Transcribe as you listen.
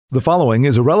The following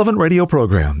is a Relevant Radio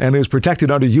program and is protected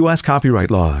under U.S.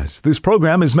 copyright laws. This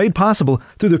program is made possible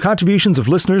through the contributions of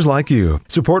listeners like you.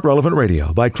 Support Relevant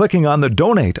Radio by clicking on the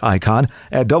donate icon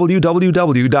at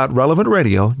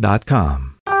www.relevantradio.com.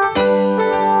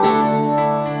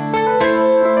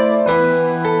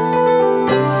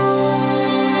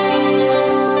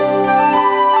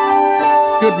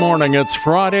 Good morning. It's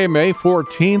Friday, May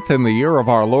 14th in the year of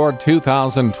our Lord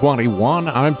 2021.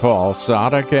 I'm Paul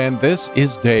Sadek, and this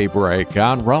is Daybreak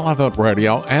on Relevant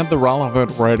Radio and the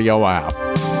Relevant Radio app.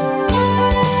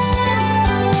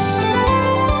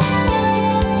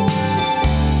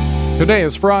 Today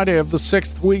is Friday of the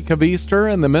 6th week of Easter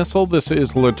in the Missal. This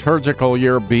is Liturgical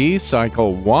Year B,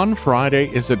 Cycle 1. Friday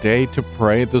is a day to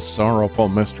pray the sorrowful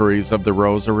mysteries of the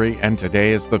Rosary, and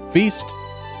today is the feast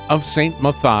of Saint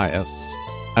Matthias,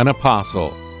 an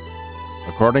apostle.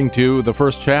 According to the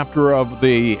first chapter of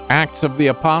the Acts of the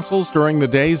Apostles, during the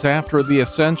days after the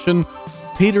Ascension,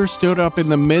 Peter stood up in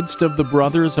the midst of the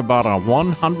brothers, about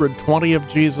 120 of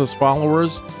Jesus'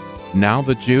 followers. Now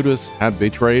that Judas had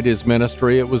betrayed his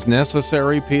ministry, it was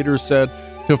necessary, Peter said,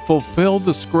 to fulfill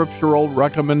the scriptural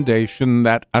recommendation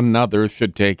that another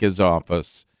should take his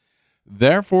office.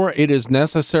 Therefore, it is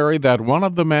necessary that one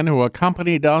of the men who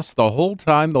accompanied us the whole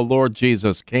time the Lord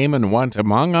Jesus came and went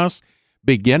among us,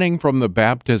 beginning from the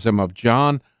baptism of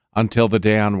John until the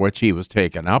day on which he was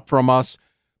taken up from us,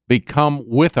 become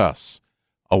with us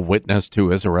a witness to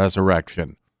his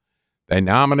resurrection. They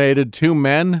nominated 2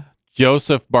 men,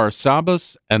 Joseph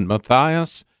Barsabbas and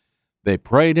Matthias. They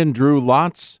prayed and drew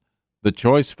lots. The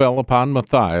choice fell upon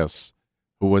Matthias,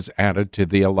 who was added to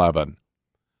the 11.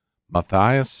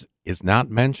 Matthias is not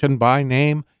mentioned by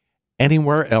name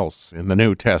anywhere else in the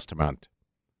New Testament.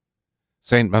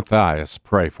 Saint Matthias,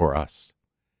 pray for us,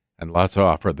 and let's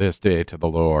offer this day to the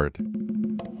Lord.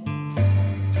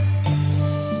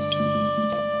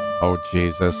 Oh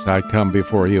Jesus, I come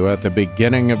before you at the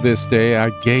beginning of this day.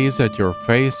 I gaze at your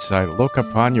face. I look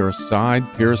upon your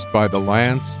side pierced by the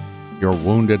lance. Your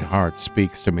wounded heart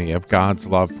speaks to me of God's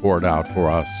love poured out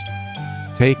for us.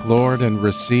 Take, Lord, and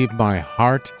receive my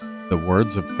heart, the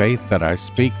words of faith that I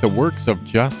speak, the works of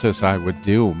justice I would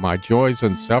do, my joys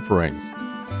and sufferings.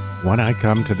 When I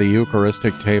come to the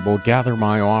Eucharistic table, gather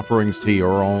my offerings to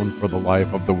your own for the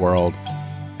life of the world.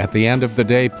 At the end of the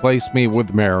day, place me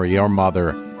with Mary, your mother,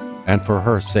 and for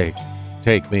her sake,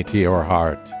 take me to your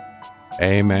heart.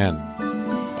 Amen.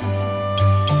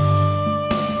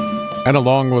 And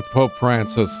along with Pope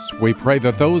Francis, we pray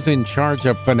that those in charge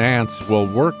of finance will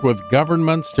work with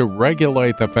governments to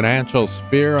regulate the financial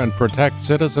sphere and protect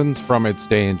citizens from its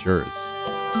dangers.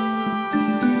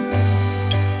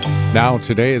 Now,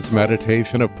 today's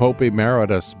meditation of Pope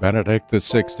Emeritus Benedict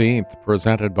XVI,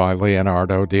 presented by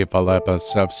Leonardo de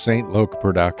Philippis of St. Luke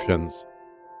Productions.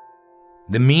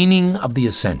 The meaning of the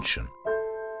Ascension.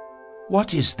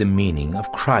 What is the meaning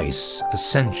of Christ's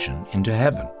ascension into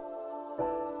heaven?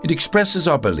 It expresses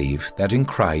our belief that in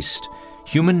Christ,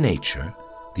 human nature,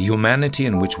 the humanity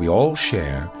in which we all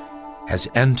share, has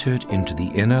entered into the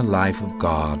inner life of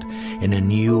God in a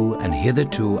new and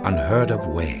hitherto unheard of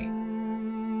way.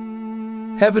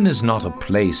 Heaven is not a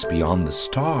place beyond the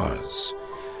stars,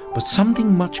 but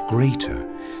something much greater,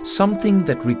 something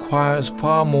that requires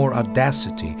far more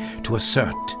audacity to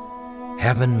assert.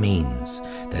 Heaven means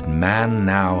that man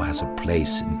now has a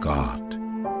place in God.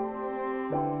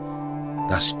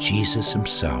 Thus, Jesus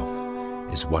himself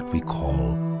is what we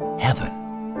call heaven.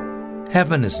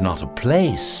 Heaven is not a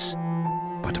place,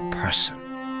 but a person.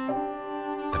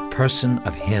 The person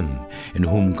of him in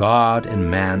whom God and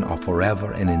man are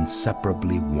forever and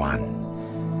inseparably one.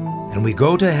 And we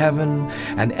go to heaven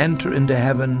and enter into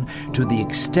heaven to the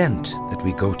extent that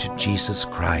we go to Jesus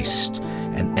Christ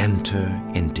and enter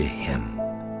into him.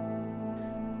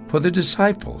 For the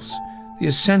disciples, the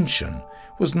Ascension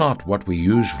was not what we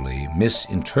usually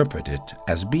misinterpret it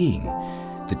as being,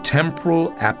 the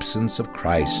temporal absence of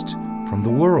Christ from the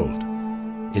world.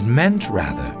 It meant,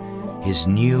 rather, his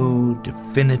new,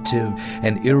 definitive,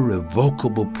 and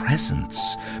irrevocable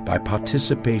presence by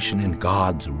participation in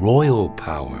God's royal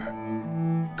power.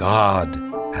 God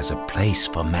has a place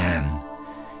for man.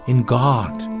 In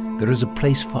God, there is a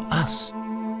place for us.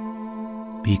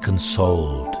 Be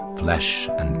consoled, flesh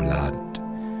and blood,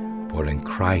 for in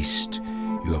Christ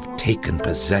you have taken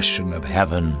possession of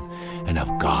heaven and of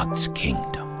God's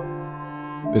kingdom.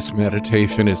 This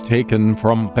meditation is taken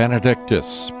from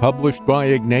Benedictus, published by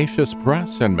Ignatius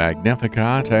Press and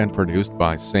Magnificat, and produced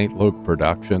by St. Luke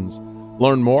Productions.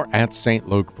 Learn more at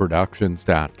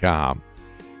stlukeproductions.com.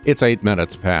 It's 8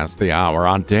 minutes past the hour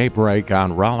on Daybreak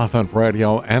on Relevant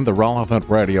Radio and the Relevant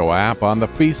Radio app on the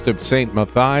Feast of St.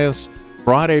 Matthias.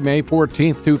 Friday, May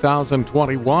 14th,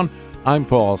 2021. I'm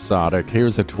Paul Sadek.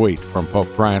 Here's a tweet from Pope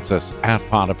Francis at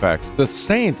Pontifex. The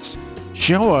saints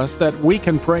show us that we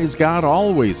can praise God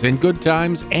always, in good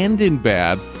times and in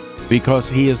bad, because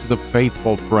He is the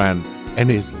faithful friend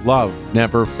and His love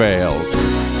never fails.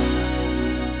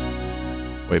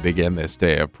 We begin this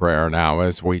day of prayer now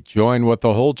as we join with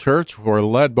the whole church. We're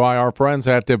led by our friends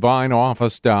at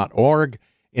divineoffice.org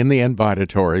in the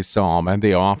invitatory psalm and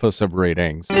the office of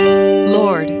readings.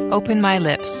 Lord, open my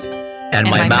lips, and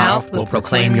my mouth will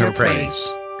proclaim your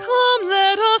praise. Come,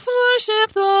 let us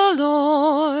worship the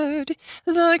Lord,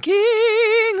 the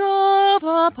King of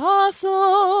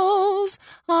apostles.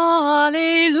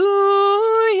 Alleluia.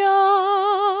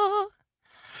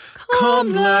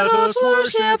 Come, let us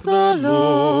worship the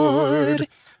Lord,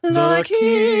 the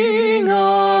King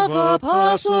of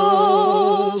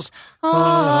apostles.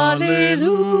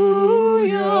 Alleluia.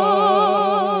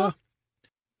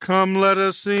 Come, let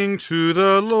us sing to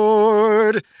the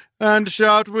Lord, and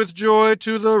shout with joy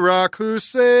to the Rock who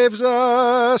saves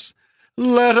us.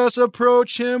 Let us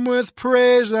approach Him with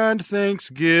praise and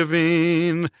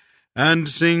thanksgiving, and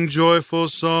sing joyful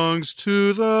songs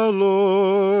to the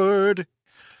Lord.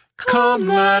 Come,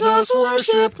 let us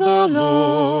worship the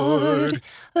Lord,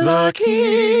 the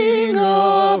King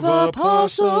of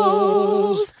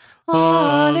apostles.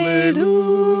 Alleluia.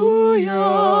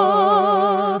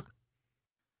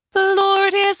 The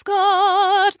Lord is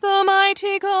God, the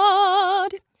mighty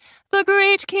God, the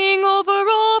great King over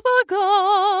all the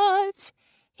gods.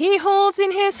 He holds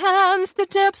in His hands the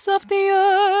depths of the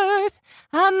earth,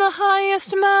 and the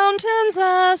highest mountains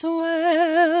as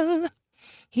well.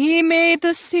 He made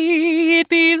the sea, it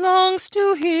belongs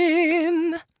to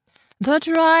Him. The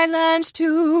dry land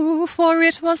too, for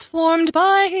it was formed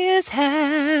by His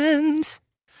hands.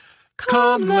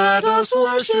 Come, let us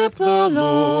worship the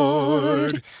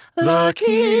Lord, the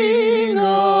King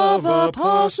of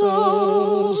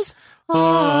apostles.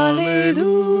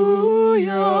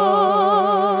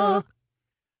 Alleluia.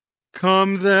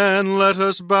 Come then, let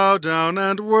us bow down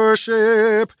and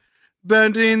worship,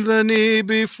 bending the knee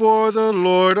before the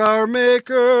Lord our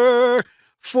Maker.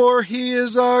 For He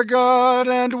is our God,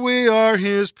 and we are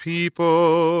His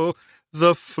people,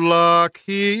 the flock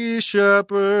He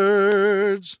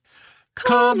shepherds.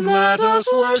 Come, let us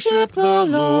worship the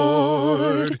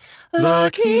Lord, the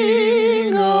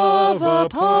King of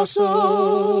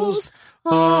apostles.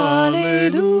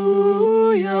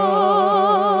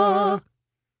 Alleluia.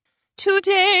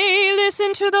 Today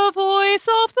listen to the voice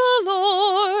of the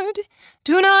Lord.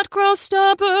 Do not grow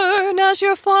stubborn as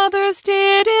your fathers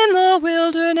did in the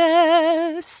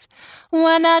wilderness,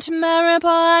 when at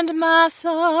Meribah and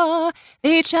Massah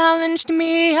they challenged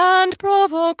me and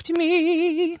provoked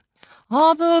me,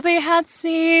 although they had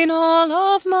seen all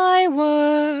of my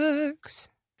works.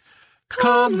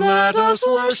 Come, let us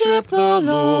worship the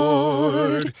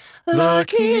Lord, the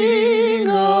King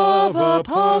of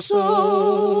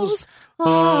apostles.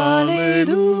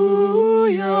 Alleluia.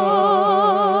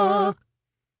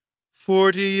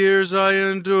 40 years I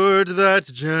endured that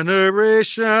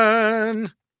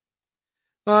generation.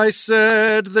 I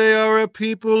said, they are a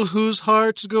people whose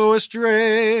hearts go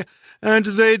astray, and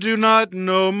they do not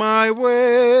know my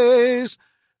ways.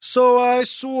 So I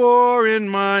swore in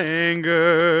my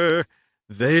anger,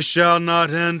 they shall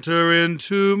not enter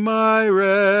into my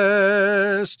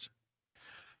rest.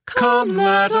 Come,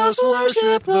 let us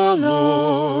worship the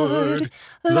Lord,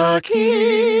 the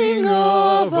King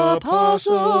of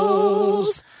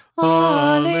apostles.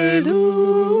 Alleluia.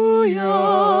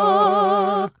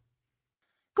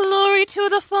 Glory to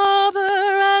the Father,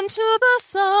 and to the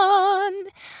Son,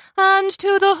 and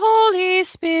to the Holy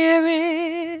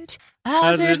Spirit,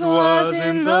 as it was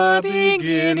in the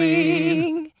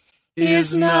beginning,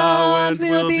 is now, and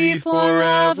will be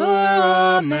forever.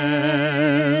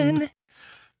 Amen.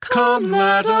 Come,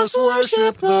 let us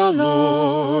worship the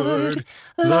Lord,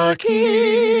 the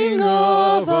King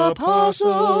of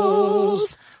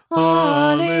apostles.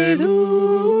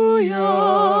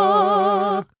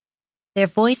 Alleluia. Their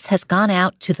voice has gone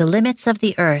out to the limits of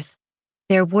the earth,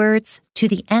 their words to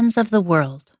the ends of the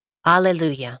world.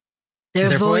 Alleluia.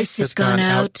 Their voice has gone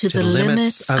out to the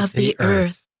limits of the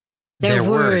earth, their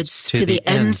words to the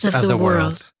ends of the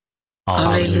world.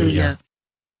 Alleluia.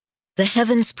 The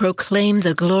heavens proclaim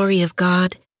the glory of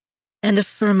God, and the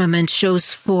firmament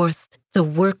shows forth the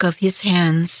work of His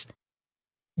hands.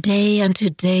 Day unto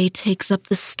day takes up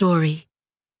the story,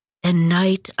 and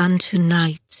night unto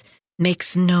night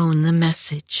makes known the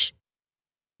message.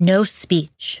 No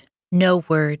speech, no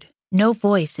word, no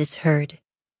voice is heard,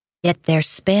 yet their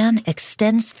span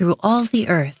extends through all the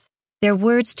earth, their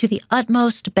words to the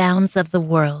utmost bounds of the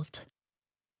world.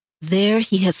 There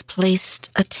he has placed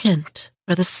a tent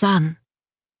for the sun.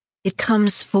 It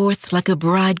comes forth like a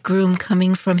bridegroom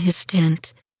coming from his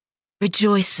tent,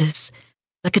 rejoices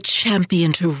like a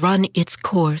champion to run its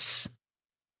course.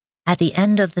 At the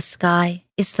end of the sky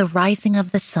is the rising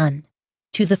of the sun.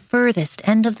 To the furthest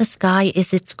end of the sky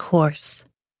is its course.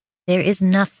 There is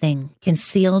nothing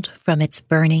concealed from its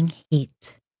burning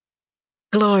heat.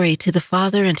 Glory to the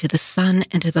Father, and to the Son,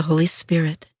 and to the Holy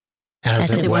Spirit.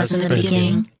 As it was in the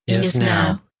beginning, is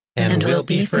now, and will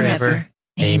be forever.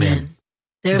 Amen.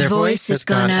 Their voice has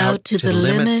gone out to the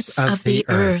limits of the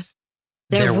earth,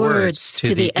 their words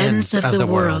to the ends of the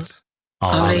world.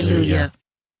 Alleluia.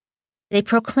 They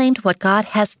proclaimed what God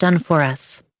has done for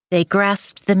us. They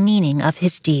grasped the meaning of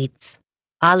his deeds.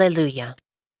 Alleluia.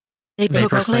 They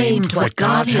proclaimed what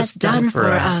God has done for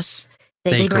us.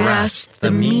 They grasped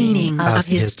the meaning of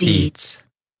his deeds.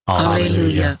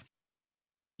 Alleluia.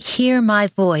 Hear my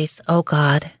voice, O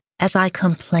God, as I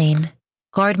complain.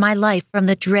 Guard my life from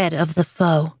the dread of the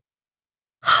foe.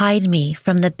 Hide me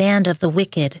from the band of the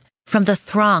wicked, from the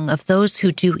throng of those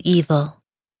who do evil.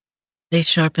 They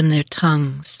sharpen their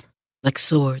tongues like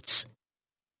swords.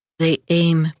 They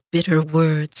aim bitter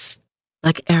words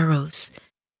like arrows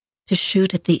to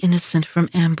shoot at the innocent from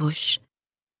ambush,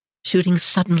 shooting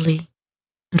suddenly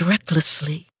and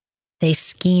recklessly. They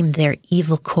scheme their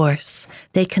evil course.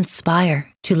 They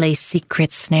conspire to lay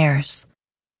secret snares.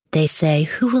 They say,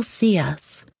 who will see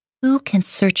us? Who can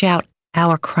search out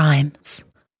our crimes?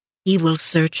 He will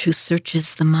search who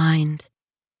searches the mind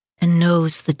and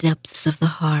knows the depths of the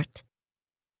heart.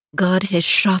 God has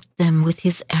shot them with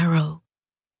his arrow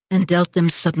and dealt them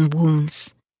sudden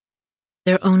wounds.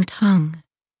 Their own tongue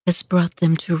has brought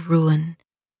them to ruin,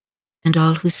 and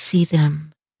all who see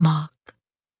them mock.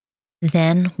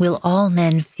 Then will all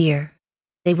men fear.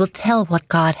 They will tell what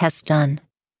God has done.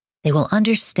 They will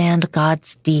understand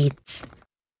God's deeds.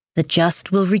 The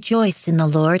just will rejoice in the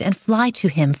Lord and fly to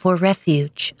him for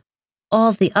refuge.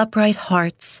 All the upright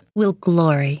hearts will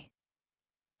glory.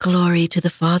 Glory to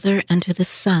the Father, and to the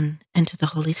Son, and to the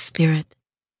Holy Spirit.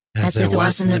 As it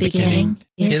was in the beginning,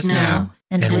 is now,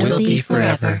 and will be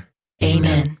forever.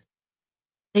 Amen.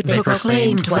 They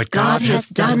proclaimed what God has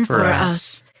done for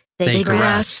us. They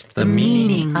grasped the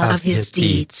meaning of his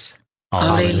deeds.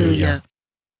 Alleluia.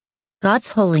 God's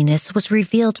holiness was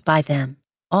revealed by them.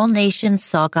 All nations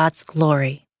saw God's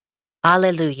glory.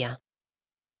 Alleluia.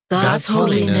 God's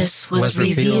holiness was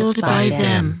revealed by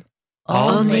them.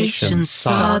 All nations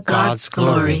saw God's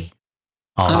glory.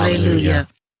 Alleluia.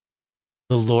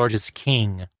 The Lord is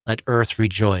King. Let earth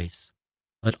rejoice.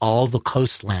 Let all the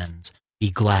coastlands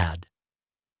be glad.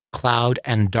 Cloud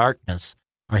and darkness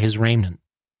are his raiment.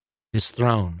 His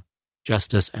throne,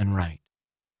 justice and right.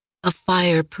 A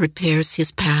fire prepares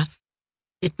his path.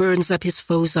 It burns up his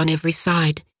foes on every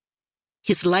side.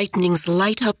 His lightnings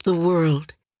light up the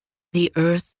world. The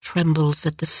earth trembles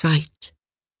at the sight.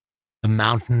 The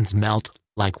mountains melt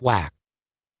like wax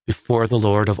before the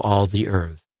Lord of all the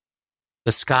earth.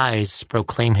 The skies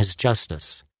proclaim his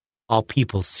justice. All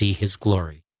people see his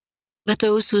glory. Let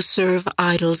those who serve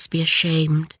idols be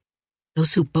ashamed,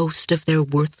 those who boast of their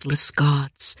worthless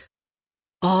gods.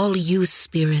 All you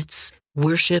spirits,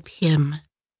 worship him.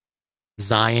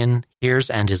 Zion hears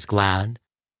and is glad.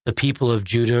 The people of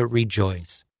Judah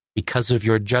rejoice because of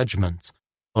your judgments,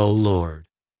 O Lord.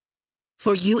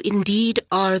 For you indeed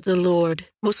are the Lord,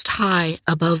 most high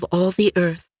above all the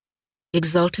earth,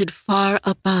 exalted far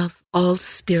above all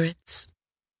spirits.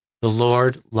 The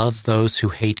Lord loves those who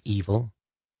hate evil.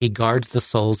 He guards the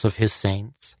souls of his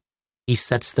saints. He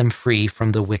sets them free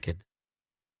from the wicked.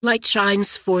 Light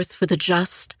shines forth for the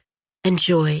just, and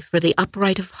joy for the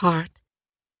upright of heart.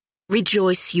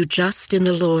 Rejoice, you just, in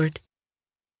the Lord.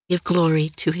 Give glory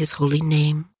to his holy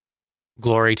name.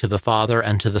 Glory to the Father,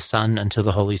 and to the Son, and to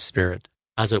the Holy Spirit,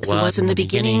 as it was in the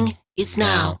beginning, is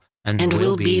now, and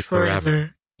will be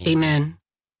forever. Amen.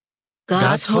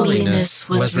 God's holiness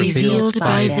was revealed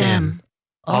by them.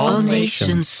 All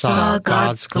nations saw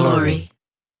God's glory.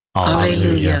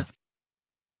 Alleluia.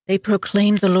 They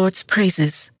proclaimed the Lord's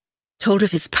praises, told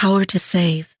of his power to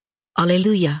save.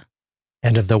 Alleluia.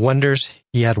 And of the wonders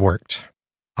he had worked.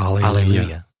 Alleluia.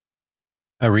 Alleluia.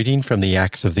 A reading from the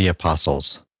Acts of the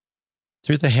Apostles.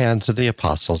 Through the hands of the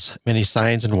apostles, many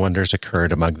signs and wonders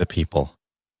occurred among the people.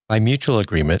 By mutual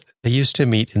agreement, they used to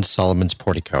meet in Solomon's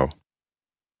portico.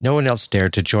 No one else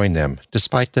dared to join them,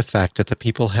 despite the fact that the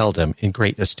people held them in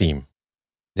great esteem.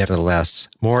 Nevertheless,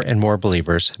 more and more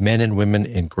believers, men and women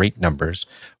in great numbers,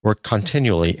 were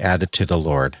continually added to the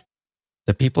Lord.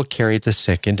 The people carried the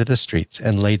sick into the streets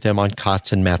and laid them on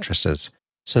cots and mattresses,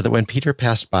 so that when Peter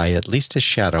passed by, at least his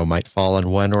shadow might fall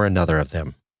on one or another of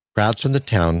them. Crowds from the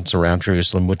towns around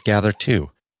Jerusalem would gather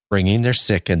too, bringing their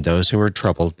sick and those who were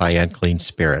troubled by unclean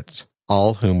spirits,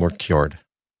 all whom were cured.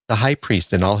 The high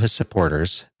priest and all his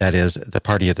supporters, that is, the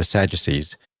party of the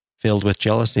Sadducees, filled with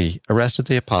jealousy, arrested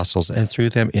the apostles and threw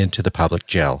them into the public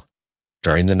jail.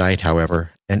 During the night,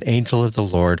 however, an angel of the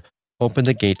Lord opened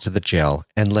the gates of the jail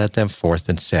and led them forth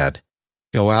and said,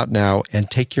 "Go out now and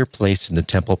take your place in the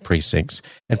temple precincts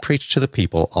and preach to the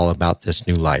people all about this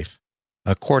new life."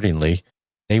 Accordingly,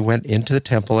 they went into the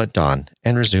temple at dawn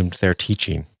and resumed their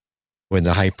teaching. When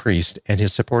the high priest and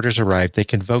his supporters arrived, they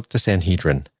convoked the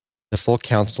Sanhedrin, the full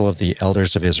council of the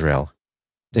elders of Israel.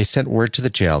 They sent word to the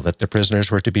jail that the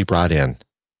prisoners were to be brought in.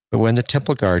 But when the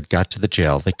temple guard got to the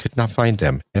jail, they could not find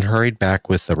them and hurried back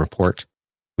with the report,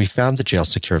 "We found the jail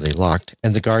securely locked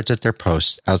and the guards at their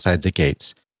posts outside the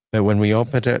gates. But when we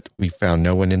opened it, we found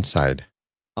no one inside."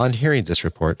 On hearing this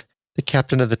report, the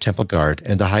captain of the temple guard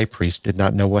and the high priest did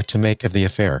not know what to make of the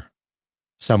affair.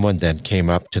 Someone then came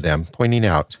up to them, pointing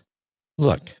out,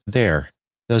 "Look, there,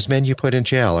 those men you put in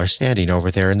jail are standing over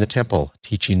there in the temple,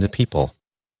 teaching the people."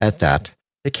 At that,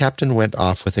 the captain went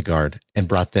off with the guard and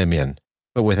brought them in,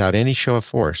 but without any show of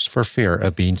force, for fear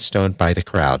of being stoned by the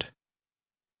crowd.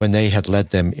 When they had led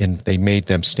them in, they made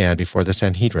them stand before the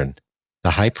Sanhedrin.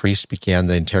 The high priest began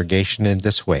the interrogation in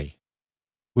this way: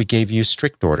 "We gave you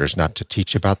strict orders not to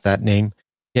teach about that name,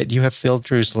 yet you have filled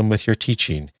Jerusalem with your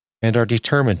teaching and are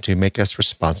determined to make us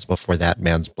responsible for that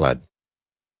man's blood."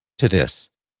 To this,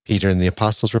 Peter and the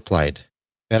apostles replied,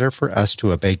 "Better for us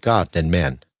to obey God than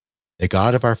men. The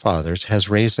God of our fathers has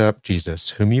raised up Jesus,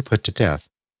 whom you put to death,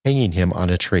 hanging him on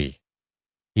a tree.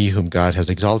 He whom God has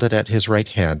exalted at his right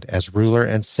hand as ruler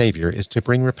and Savior is to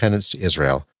bring repentance to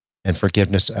Israel and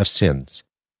forgiveness of sins.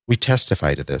 We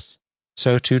testify to this.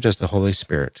 So too does the Holy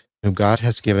Spirit, whom God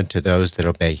has given to those that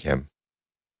obey him."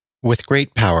 With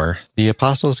great power, the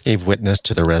apostles gave witness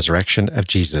to the resurrection of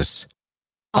Jesus.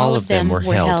 All of them were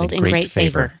held in great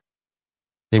favor.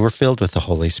 They were filled with the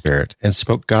Holy Spirit and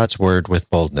spoke God's word with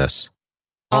boldness.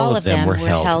 All of them were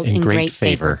held in great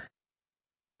favor.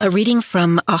 A reading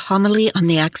from a homily on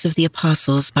the Acts of the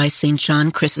Apostles by St. John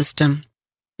Chrysostom,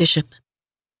 Bishop.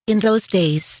 In those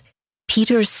days,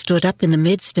 Peter stood up in the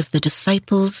midst of the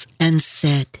disciples and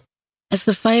said, as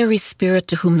the fiery spirit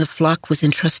to whom the flock was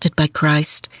entrusted by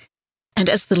Christ, and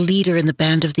as the leader in the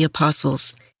band of the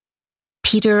apostles,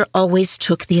 Peter always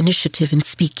took the initiative in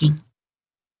speaking.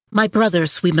 "My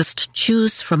brothers, we must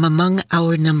choose from among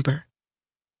our number."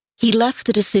 He left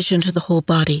the decision to the whole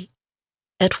body,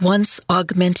 at once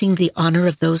augmenting the honor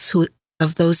of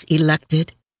those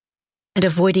elected, and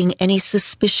avoiding any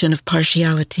suspicion of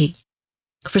partiality,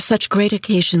 for such great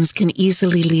occasions can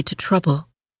easily lead to trouble.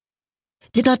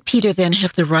 Did not Peter then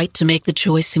have the right to make the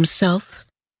choice himself?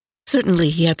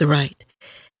 Certainly he had the right,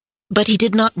 but he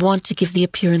did not want to give the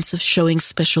appearance of showing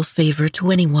special favor to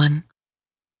anyone.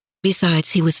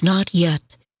 Besides, he was not yet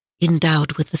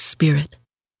endowed with the Spirit.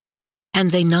 And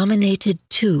they nominated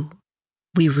two,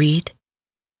 we read,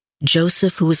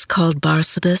 Joseph, who was called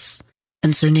Barsabas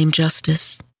and surnamed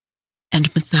Justus, and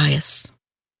Matthias.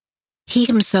 He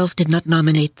himself did not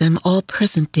nominate them, all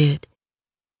present did.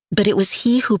 But it was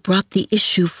he who brought the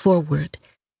issue forward,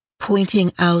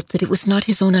 pointing out that it was not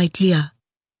his own idea,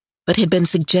 but had been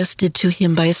suggested to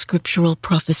him by a scriptural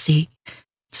prophecy.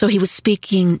 So he was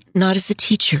speaking not as a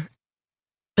teacher,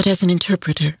 but as an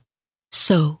interpreter.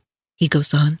 "So," he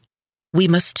goes on, "we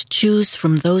must choose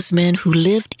from those men who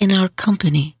lived in our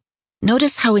company."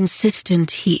 Notice how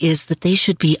insistent he is that they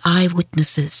should be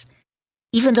eyewitnesses.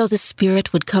 Even though the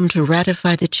Spirit would come to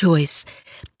ratify the choice,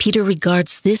 Peter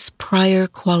regards this prior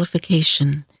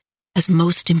qualification as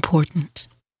most important.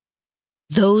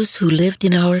 "Those who lived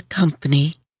in our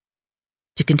company,"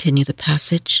 to continue the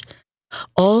passage,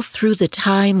 "all through the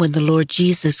time when the Lord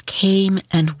Jesus came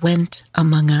and went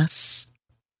among us."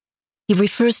 He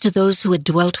refers to those who had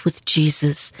dwelt with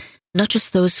Jesus, not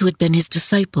just those who had been his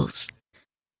disciples.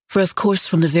 For of course,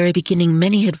 from the very beginning,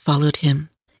 many had followed him.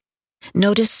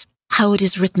 Notice how it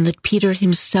is written that Peter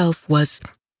himself was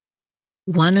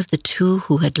one of the two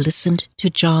who had listened to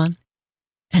John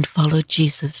and followed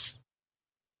Jesus.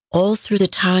 All through the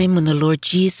time when the Lord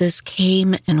Jesus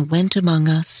came and went among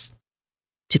us,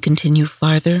 to continue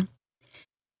farther,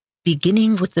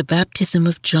 beginning with the baptism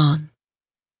of John.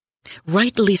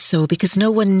 Rightly so, because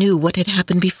no one knew what had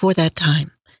happened before that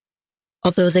time,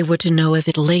 although they were to know of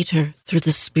it later through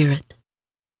the Spirit.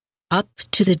 Up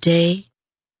to the day,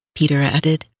 Peter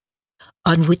added,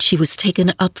 on which he was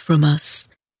taken up from us,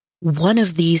 one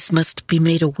of these must be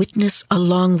made a witness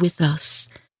along with us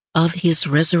of his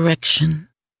resurrection.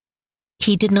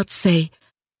 He did not say,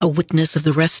 a witness of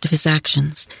the rest of his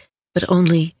actions, but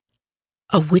only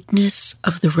a witness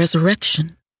of the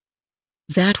resurrection.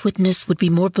 That witness would be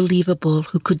more believable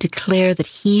who could declare that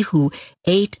he who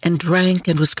ate and drank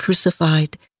and was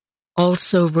crucified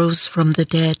also rose from the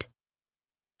dead.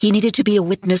 He needed to be a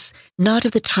witness not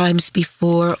of the times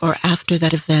before or after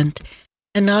that event,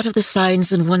 and not of the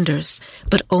signs and wonders,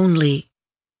 but only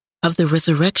of the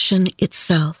resurrection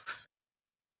itself.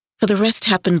 For the rest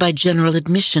happened by general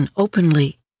admission,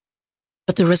 openly,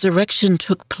 but the resurrection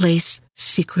took place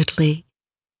secretly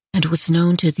and was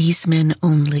known to these men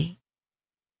only.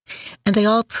 And they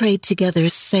all prayed together,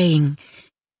 saying,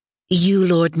 "You,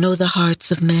 Lord, know the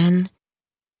hearts of men.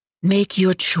 Make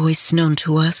your choice known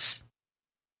to us."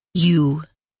 You,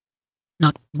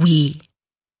 not we.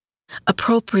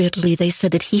 Appropriately, they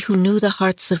said that he who knew the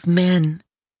hearts of men,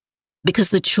 because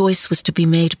the choice was to be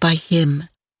made by him,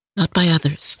 not by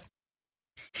others.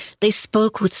 They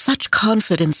spoke with such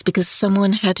confidence because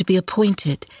someone had to be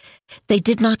appointed. They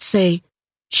did not say,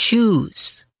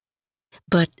 "Choose,"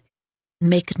 but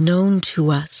 "Make known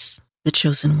to us the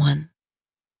chosen one."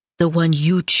 The one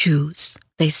you choose,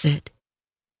 they said,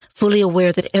 fully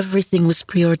aware that everything was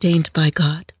preordained by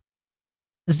God.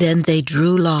 Then they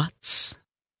drew lots,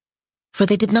 for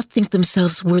they did not think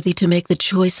themselves worthy to make the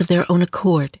choice of their own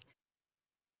accord,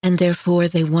 and therefore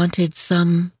they wanted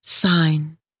some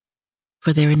sign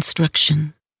for their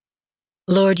instruction.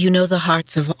 Lord, you know the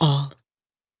hearts of all.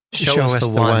 Show us the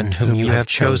one whom you have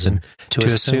chosen to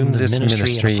assume this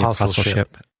ministry and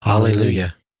apostleship.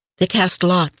 Alleluia. They cast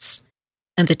lots,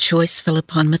 and the choice fell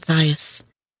upon Matthias,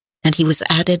 and he was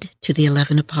added to the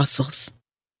 11 apostles.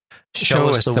 Show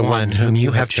us the one whom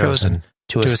you have chosen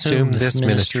to assume this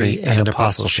ministry and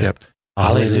apostleship.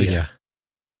 Alleluia.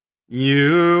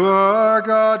 You are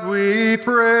God, we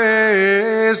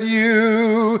praise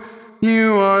you.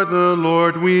 You are the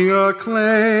Lord, we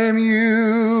acclaim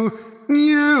you.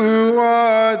 You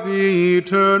are the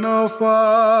eternal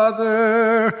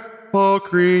Father. All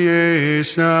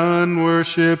creation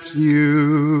worships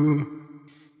you.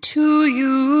 To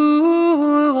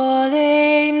you, all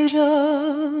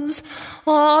angels,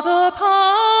 all the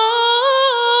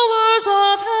powers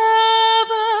of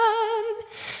heaven,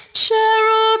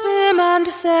 cherubim and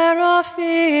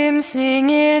seraphim sing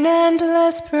in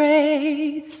endless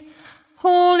praise.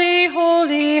 Holy,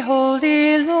 holy,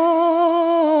 holy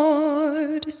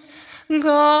Lord,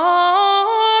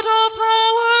 God of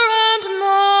power and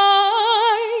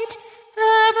might,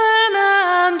 heaven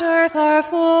and earth are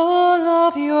full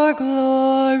of your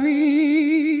glory.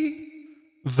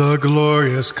 The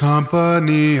glorious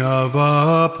company of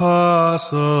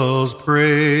apostles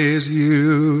praise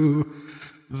you.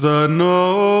 The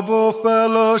noble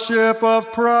fellowship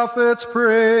of prophets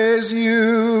praise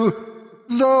you.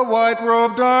 The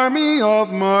white-robed army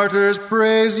of martyrs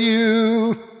praise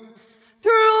you.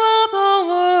 Throughout the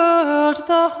world,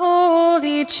 the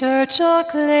Holy Church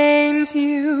acclaims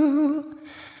you.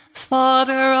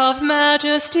 Father of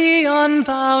majesty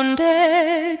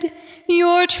unbounded,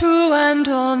 your true and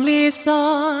only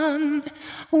Son,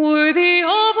 worthy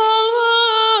of all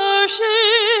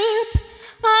worship,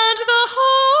 and the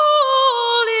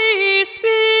Holy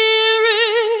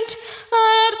Spirit,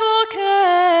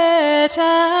 advocate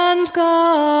and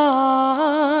guide.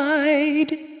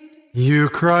 You,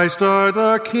 Christ, are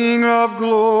the King of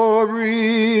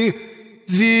glory,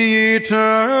 the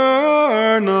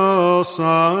eternal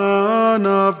Son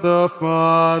of the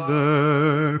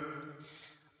Father.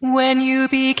 When you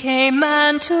became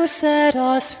man to set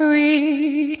us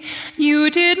free, you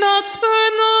did not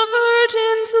spurn the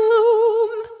virgin's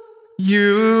womb.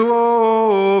 You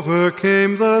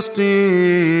overcame the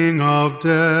sting of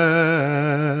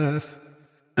death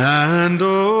and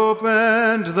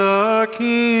opened the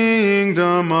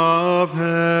kingdom of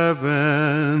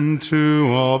heaven to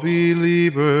all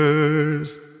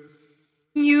believers.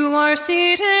 You are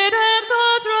seated at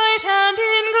God's right hand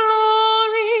in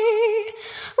glory.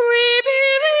 We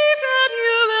believe that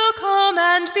you will come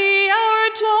and be our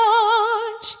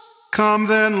judge. Come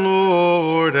then,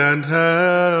 Lord, and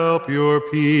help your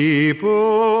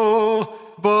people,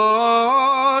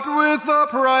 bought with the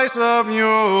price of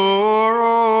your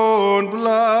own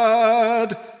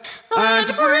blood,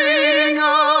 and bring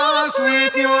us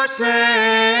with your saints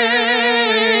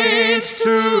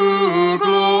to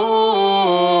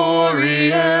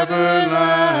glory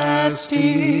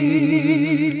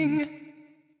everlasting.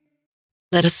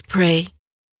 Let us pray.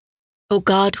 O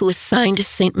God, who assigned to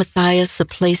St. Matthias a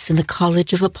place in the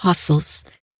College of Apostles,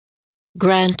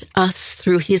 grant us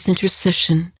through his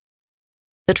intercession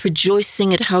that,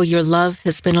 rejoicing at how your love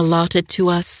has been allotted to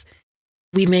us,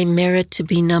 we may merit to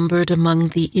be numbered among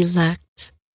the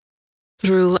elect.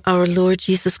 through our Lord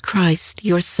Jesus Christ,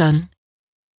 your Son,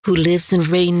 who lives and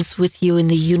reigns with you in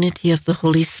the unity of the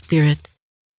Holy Spirit,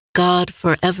 God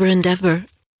forever and ever.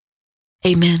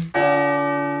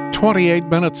 Amen. 28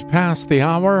 minutes past the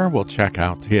hour. We'll check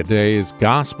out today's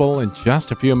gospel in just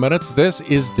a few minutes. This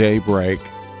is Daybreak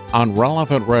on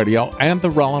Relevant Radio and the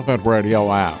Relevant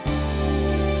Radio app.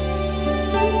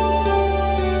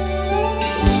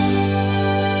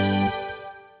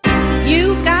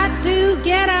 You got to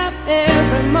get up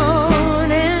every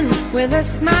morning with a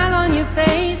smile on your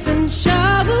face and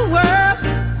show the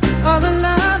world all the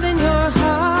love in your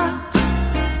heart.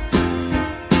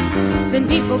 Then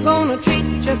people gonna treat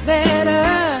you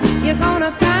better. You're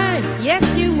gonna find,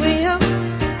 yes you will,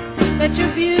 that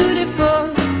you're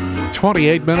beautiful.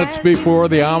 28 minutes before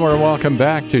the hour. Welcome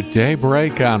back to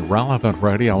Daybreak on Relevant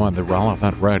Radio and the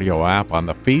Relevant Radio app on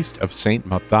the Feast of St.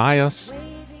 Matthias.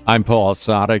 I'm Paul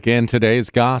Sadek. In today's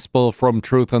Gospel from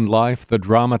Truth and Life, the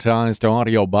dramatized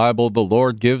audio Bible, the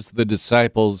Lord gives the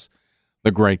disciples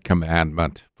the Great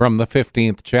Commandment from the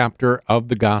 15th chapter of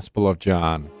the Gospel of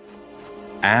John.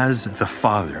 As the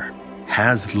Father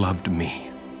has loved me,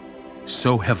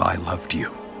 so have I loved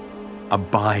you.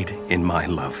 Abide in my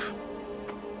love.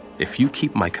 If you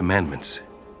keep my commandments,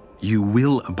 you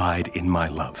will abide in my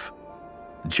love,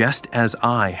 just as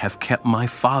I have kept my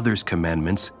Father's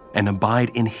commandments and abide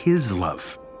in his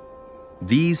love.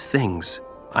 These things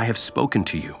I have spoken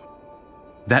to you,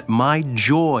 that my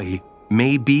joy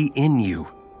may be in you,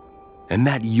 and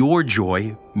that your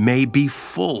joy may be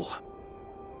full.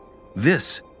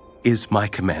 This is my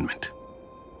commandment,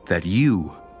 that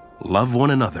you love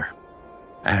one another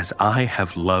as I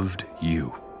have loved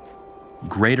you.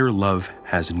 Greater love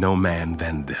has no man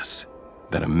than this,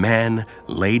 that a man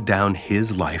lay down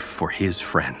his life for his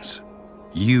friends.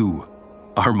 You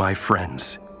are my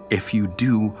friends if you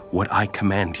do what I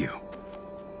command you.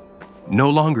 No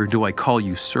longer do I call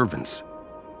you servants,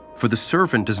 for the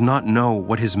servant does not know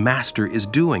what his master is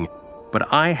doing,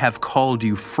 but I have called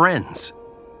you friends.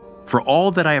 For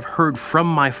all that I have heard from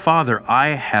my Father I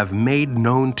have made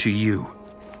known to you.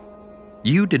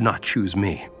 You did not choose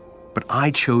me, but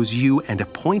I chose you and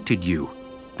appointed you,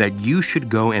 that you should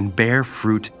go and bear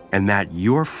fruit, and that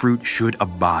your fruit should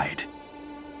abide,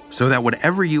 so that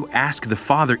whatever you ask the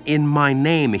Father in my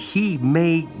name, he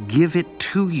may give it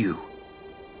to you.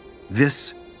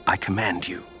 This I command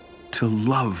you, to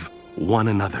love one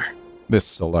another. This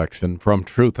selection from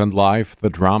Truth and Life, the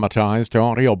dramatized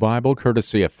audio Bible,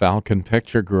 courtesy of Falcon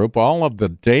Picture Group, all of the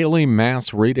daily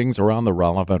mass readings are on the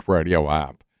Relevant Radio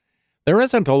app. There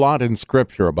isn't a lot in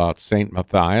Scripture about St.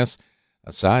 Matthias,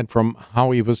 aside from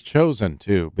how he was chosen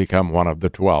to become one of the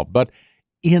 12. But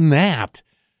in that,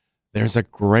 there's a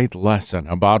great lesson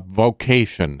about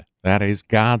vocation, that is,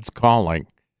 God's calling.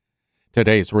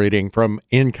 Today's reading from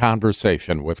In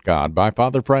Conversation with God by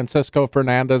Father Francisco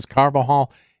Fernandez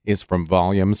Carvajal is from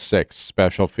Volume 6,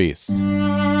 Special Feasts.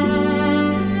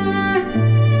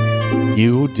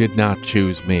 You did not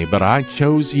choose me, but I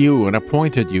chose you and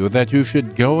appointed you that you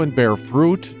should go and bear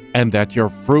fruit, and that your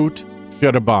fruit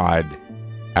should abide.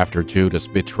 After Judas'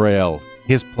 betrayal,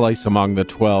 his place among the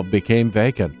 12 became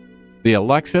vacant. The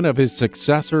election of his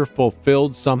successor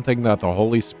fulfilled something that the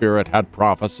Holy Spirit had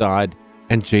prophesied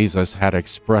and Jesus had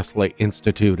expressly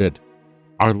instituted.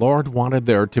 Our Lord wanted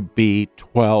there to be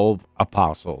 12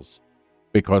 apostles,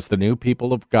 because the new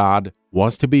people of God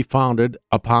was to be founded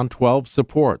upon 12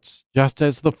 supports, just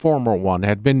as the former one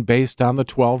had been based on the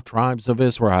 12 tribes of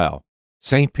Israel.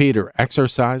 St. Peter,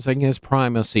 exercising his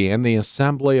primacy in the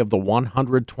assembly of the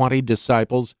 120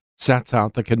 disciples, sets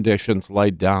out the conditions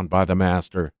laid down by the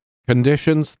Master.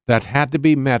 Conditions that had to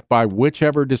be met by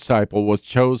whichever disciple was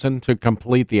chosen to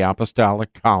complete the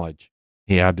apostolic college.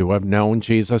 He had to have known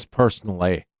Jesus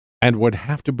personally and would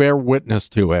have to bear witness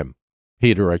to him.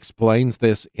 Peter explains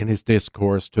this in his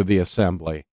discourse to the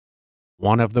assembly.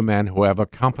 One of the men who have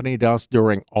accompanied us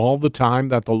during all the time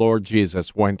that the Lord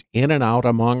Jesus went in and out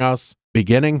among us,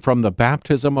 beginning from the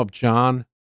baptism of John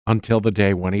until the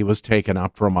day when he was taken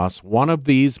up from us, one of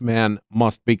these men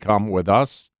must become with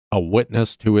us a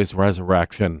witness to his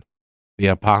resurrection. The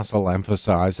apostle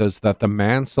emphasizes that the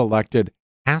man selected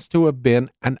has to have been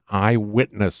an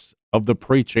eyewitness of the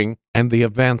preaching and the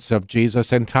events of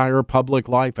Jesus' entire public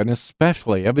life, and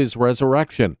especially of his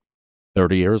resurrection.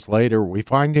 30 years later, we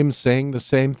find him saying the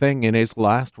same thing in his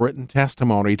last written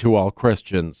testimony to all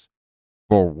Christians.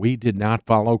 For we did not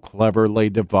follow cleverly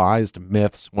devised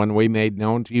myths when we made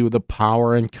known to you the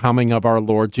power and coming of our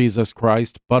Lord Jesus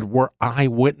Christ, but were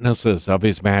eyewitnesses of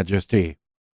his majesty.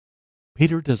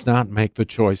 Peter does not make the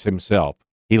choice himself.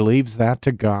 He leaves that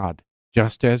to God,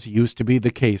 just as used to be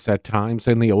the case at times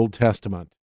in the Old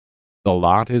Testament. The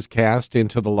lot is cast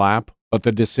into the lap, but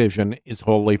the decision is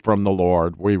wholly from the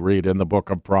Lord, we read in the book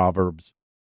of Proverbs.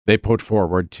 They put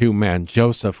forward 2 men,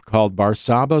 Joseph, called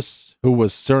Barsabbas, who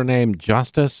was surnamed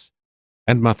Justus,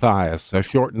 and Matthias, a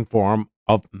shortened form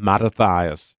of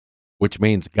Matthias, which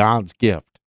means God's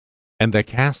gift. And they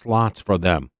cast lots for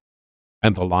them.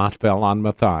 And the lot fell on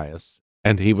Matthias,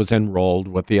 and he was enrolled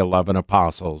with the 11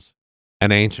 apostles.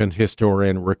 An ancient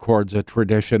historian records a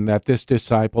tradition that this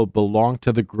disciple belonged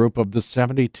to the group of the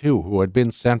 72 who had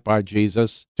been sent by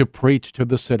Jesus to preach to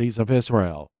the cities of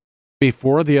Israel.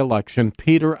 Before the election,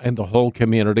 Peter and the whole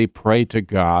community prayed to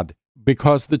God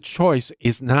because the choice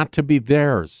is not to be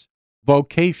theirs.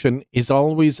 Vocation is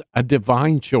always a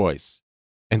divine choice.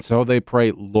 And so they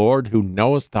pray, Lord, who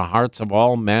knowest the hearts of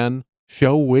all men,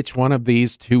 show which one of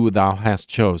these 2 thou hast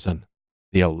chosen.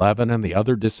 The 11 and the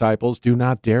other disciples do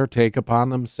not dare take upon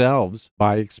themselves,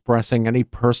 by expressing any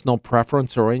personal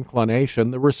preference or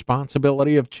inclination, the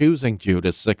responsibility of choosing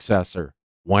Judas' successor.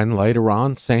 When later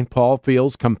on St. Paul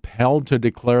feels compelled to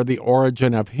declare the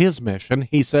origin of his mission,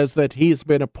 he says that he has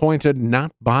been appointed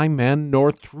not by men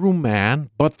nor through man,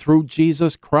 but through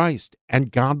Jesus Christ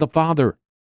and God the Father.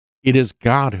 It is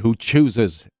God who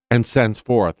chooses and sends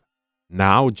forth,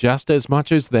 now just as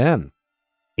much as then.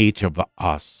 Each of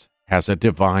us has a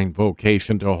divine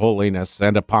vocation to holiness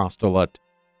and apostolate.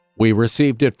 We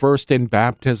received it first in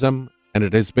baptism, and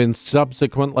it has been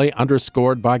subsequently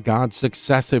underscored by God's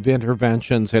successive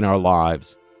interventions in our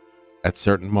lives. At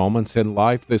certain moments in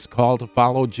life, this call to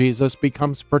follow Jesus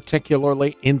becomes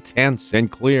particularly intense and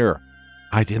clear.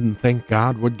 I didn't think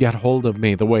God would get hold of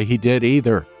me the way he did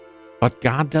either. But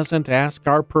God doesn't ask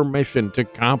our permission to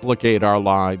complicate our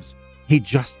lives. He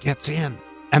just gets in,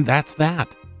 and that's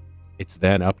that. It's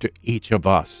then up to each of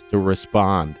us to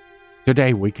respond.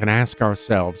 Today we can ask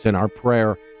ourselves in our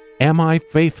prayer, am I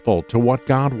faithful to what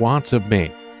God wants of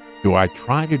me? Do I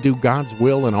try to do God's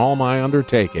will in all my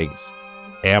undertakings?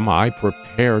 Am I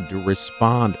prepared to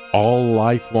respond all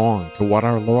life long to what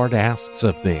our Lord asks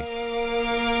of me?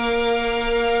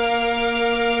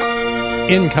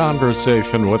 In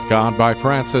Conversation with God by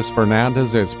Francis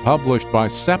Fernandez is published by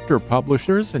Scepter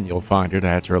Publishers, and you'll find it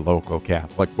at your local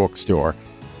Catholic bookstore.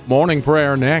 Morning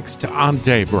prayer next on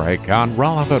Daybreak on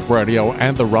Relevant Radio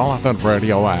and the Relevant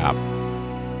Radio app.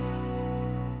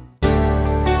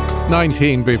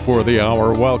 19 before the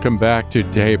hour. Welcome back to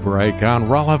Daybreak on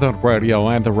Relevant Radio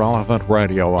and the Relevant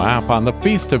Radio app on the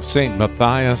Feast of St.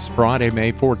 Matthias, Friday,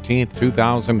 May 14th,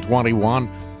 2021.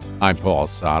 I'm Paul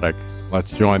Sadek.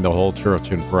 Let's join the whole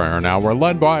church in prayer now. We're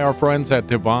led by our friends at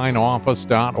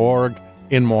divineoffice.org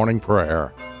in morning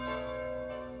prayer.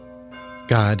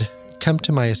 God, come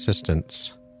to my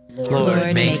assistance.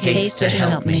 Lord, make haste to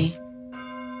help me.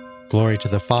 Glory to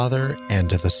the Father, and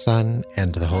to the Son,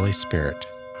 and to the Holy Spirit.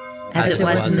 As it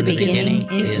was in the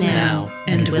beginning, is now,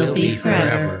 and will be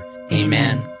forever.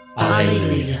 Amen.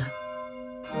 Alleluia.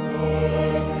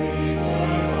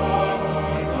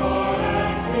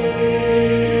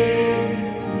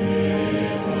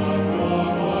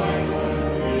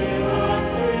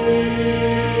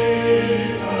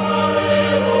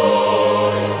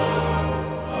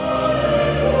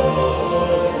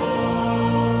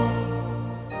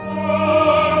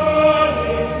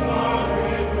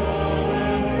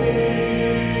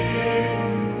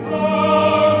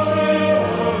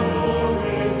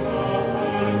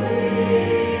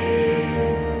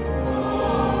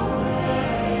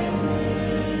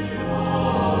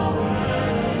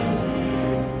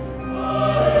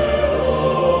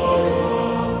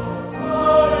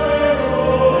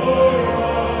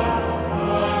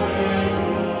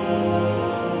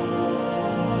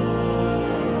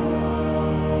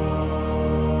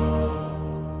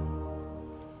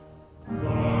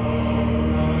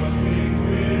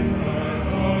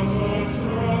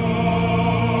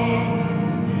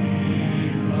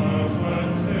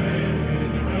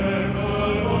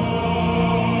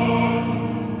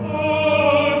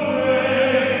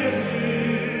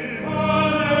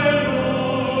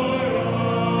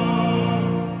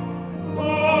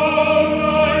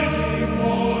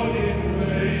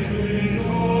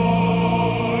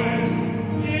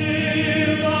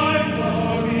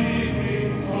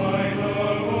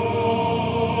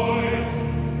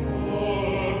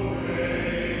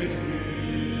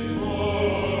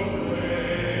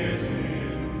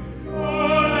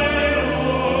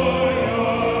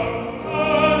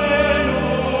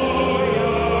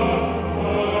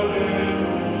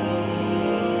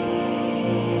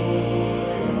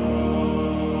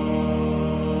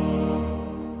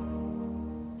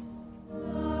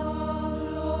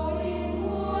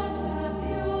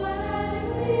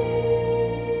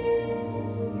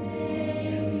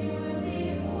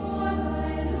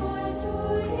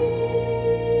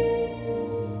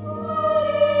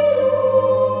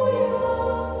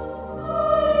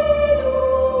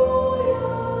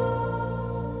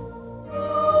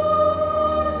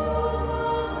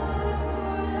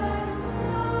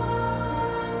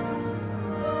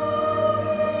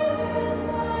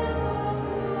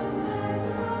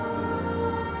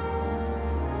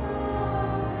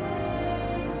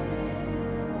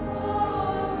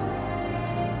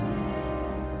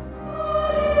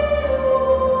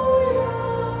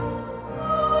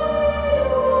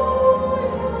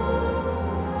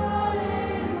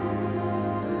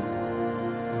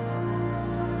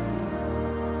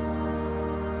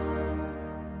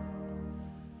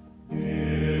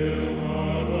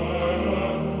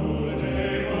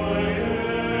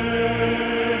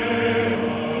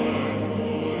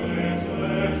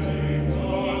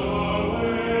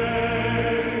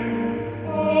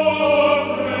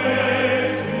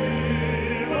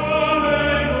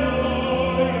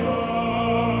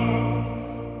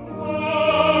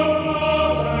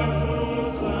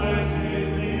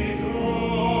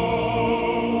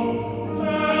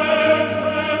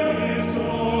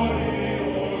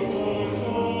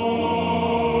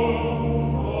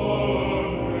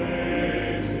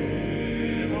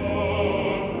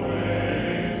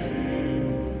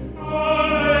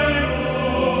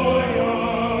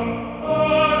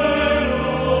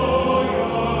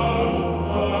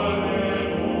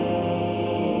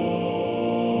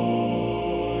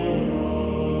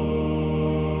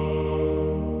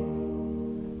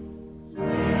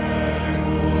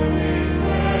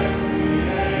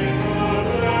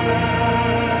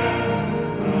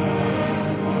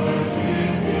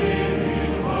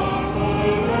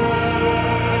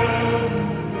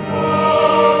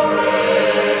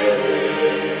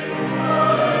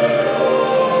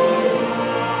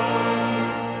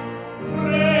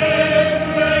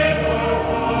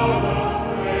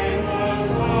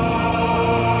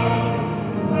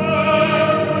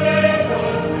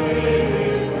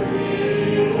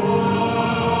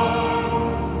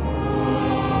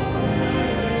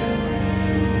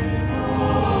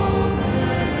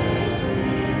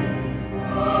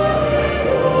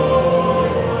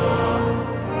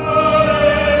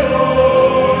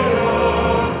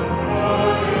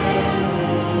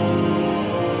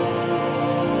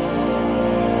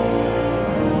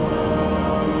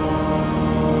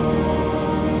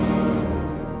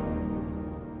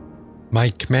 My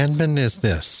commandment is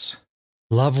this: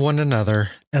 love one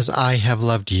another as I have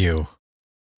loved you.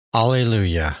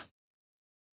 Alleluia.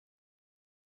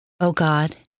 O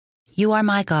God, you are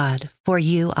my God, for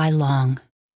you I long.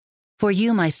 For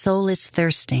you my soul is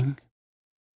thirsting.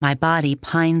 My body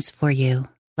pines for you,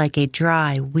 like a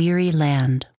dry, weary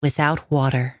land without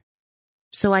water.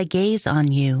 So I gaze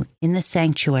on you in the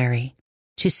sanctuary,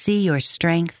 to see your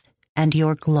strength and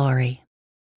your glory.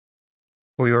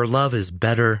 For your love is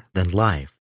better than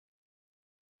life.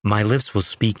 My lips will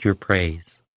speak your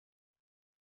praise.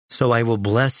 So I will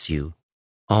bless you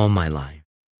all my life.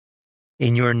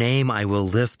 In your name I will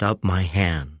lift up my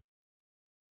hand.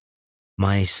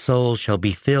 My soul shall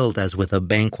be filled as with a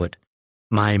banquet.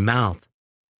 My mouth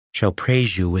shall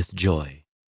praise you with joy.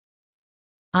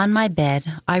 On my bed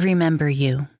I remember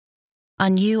you.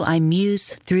 On you I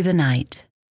muse through the night.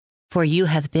 For you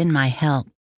have been my help.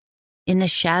 In the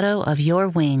shadow of your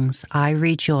wings I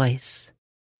rejoice.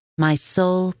 My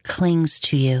soul clings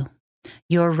to you.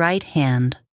 Your right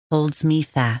hand holds me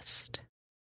fast.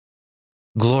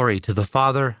 Glory to the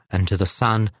Father, and to the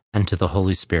Son, and to the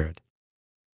Holy Spirit.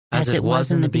 As it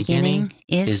was in the beginning,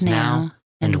 is now,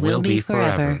 and will be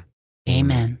forever.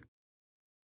 Amen.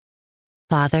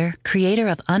 Father, creator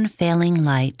of unfailing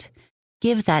light,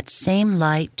 give that same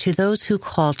light to those who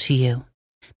call to you.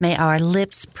 May our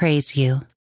lips praise you,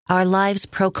 our lives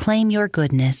proclaim your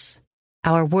goodness,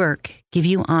 our work give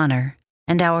you honor,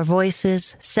 and our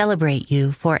voices celebrate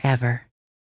you forever.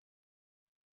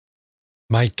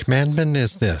 My commandment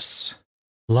is this: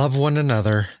 love one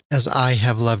another as I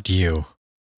have loved you.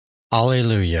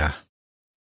 Alleluia.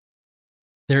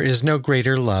 There is no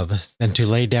greater love than to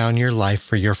lay down your life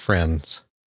for your friends.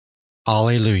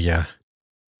 Alleluia.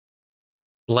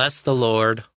 Bless the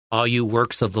Lord, all you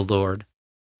works of the Lord.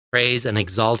 Praise and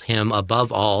exalt him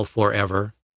above all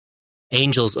forever.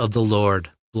 Angels of the Lord,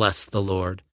 bless the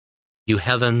Lord. You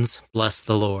heavens, bless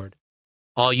the Lord.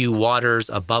 All you waters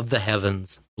above the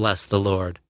heavens, bless the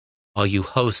Lord. All you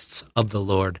hosts of the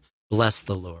Lord, bless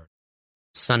the Lord.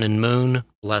 Sun and moon,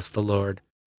 bless the Lord.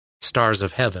 Stars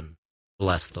of heaven,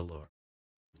 bless the Lord.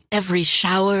 Every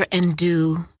shower and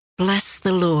dew, bless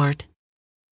the Lord.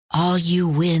 All you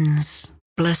winds,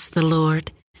 bless the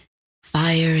Lord.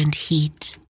 Fire and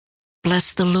heat,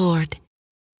 bless the Lord.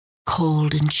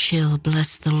 Cold and chill,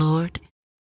 bless the Lord.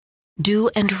 Dew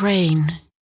and rain,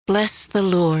 bless the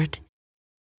Lord.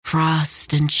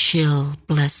 Frost and chill,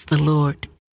 bless the Lord.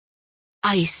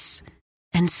 Ice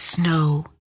and snow,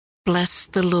 bless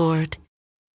the Lord.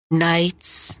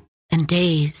 Nights and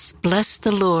days, bless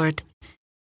the Lord.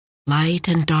 Light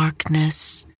and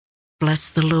darkness, bless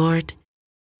the Lord.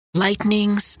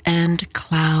 Lightnings and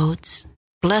clouds,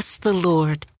 bless the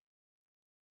Lord.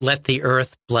 Let the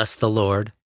earth bless the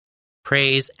Lord.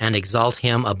 Praise and exalt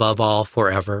him above all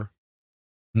forever.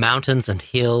 Mountains and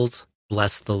hills,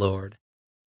 bless the Lord.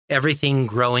 Everything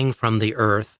growing from the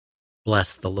earth,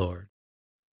 bless the Lord.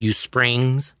 You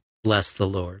springs, bless the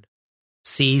Lord.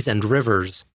 Seas and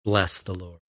rivers, bless the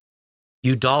Lord.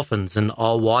 You dolphins and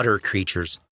all water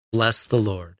creatures, bless the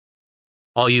Lord.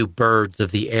 All you birds of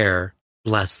the air,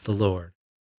 bless the Lord.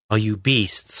 All you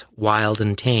beasts, wild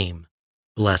and tame,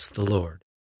 bless the Lord.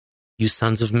 You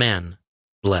sons of men,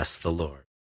 bless the Lord.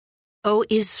 O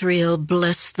Israel,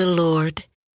 bless the Lord.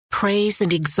 Praise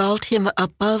and exalt him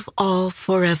above all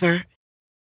forever.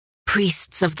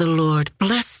 Priests of the Lord,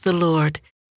 bless the Lord.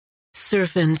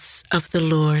 Servants of the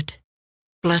Lord,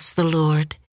 bless the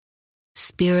Lord.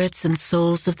 Spirits and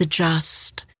souls of the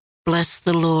just, bless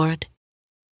the Lord.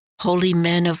 Holy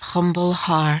men of humble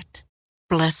heart,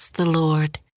 bless the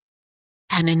Lord.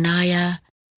 Hananiah,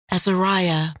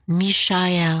 Azariah,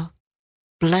 Mishael,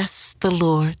 bless the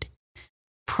Lord.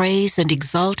 Praise and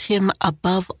exalt him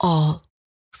above all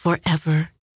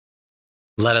forever.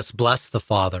 Let us bless the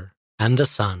Father, and the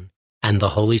Son, and the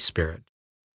Holy Spirit.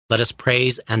 Let us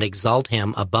praise and exalt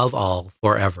him above all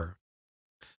forever.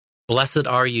 Blessed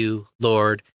are you,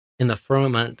 Lord, in the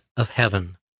firmament of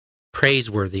heaven,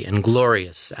 praiseworthy and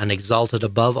glorious and exalted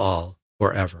above all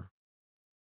forever.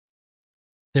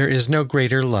 There is no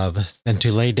greater love than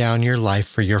to lay down your life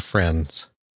for your friends.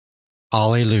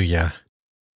 Alleluia.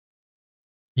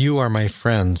 You are my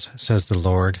friends, says the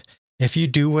Lord, if you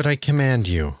do what I command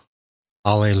you.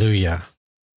 Alleluia.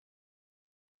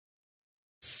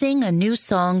 Sing a new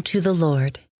song to the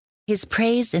Lord, his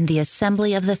praise in the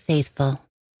assembly of the faithful.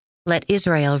 Let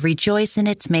Israel rejoice in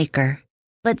its Maker.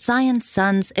 Let Zion's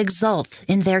sons exult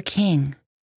in their King.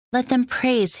 Let them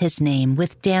praise his name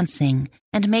with dancing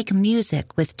and make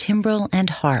music with timbrel and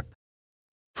harp.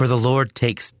 For the Lord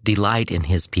takes delight in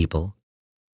his people.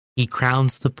 He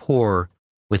crowns the poor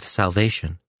with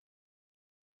salvation.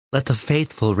 Let the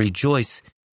faithful rejoice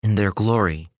in their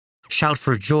glory, shout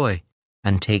for joy,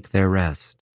 and take their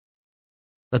rest.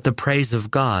 Let the praise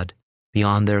of God be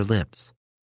on their lips,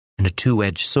 and a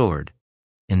two-edged sword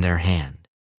in their hand,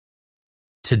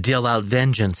 to deal out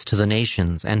vengeance to the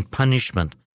nations and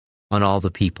punishment on all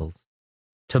the peoples,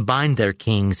 to bind their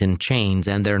kings in chains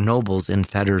and their nobles in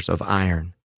fetters of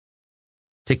iron,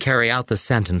 to carry out the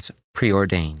sentence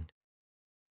preordained.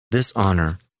 This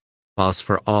honor falls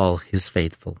for all his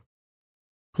faithful.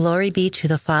 Glory be to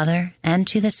the Father, and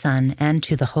to the Son, and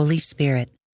to the Holy Spirit,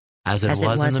 as it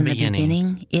was in the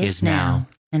beginning, is now,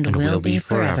 and will be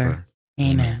forever.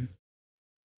 Amen.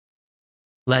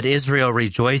 Let Israel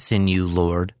rejoice in you,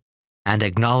 Lord, and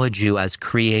acknowledge you as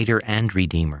Creator and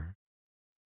Redeemer.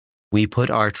 We put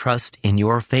our trust in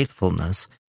your faithfulness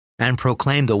and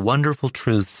proclaim the wonderful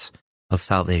truths of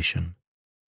salvation.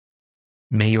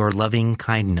 May your loving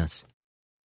kindness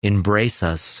embrace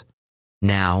us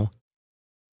now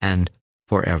and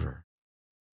forever.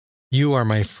 You are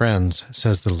my friends,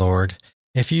 says the Lord,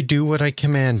 if you do what I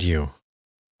command you.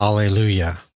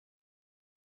 Alleluia.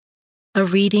 A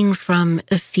reading from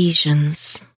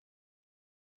Ephesians.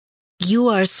 You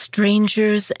are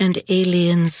strangers and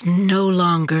aliens no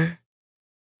longer.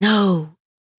 No,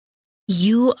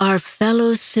 you are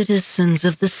fellow citizens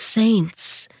of the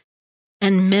saints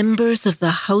and members of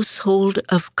the household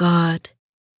of God.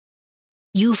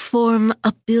 You form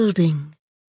a building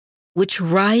which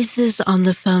rises on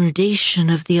the foundation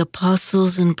of the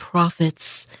apostles and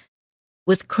prophets,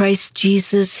 with Christ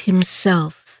Jesus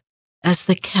himself as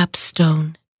the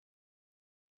capstone.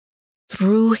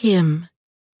 Through him,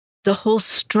 the whole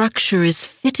structure is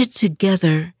fitted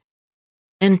together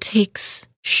and takes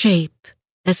shape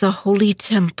as a holy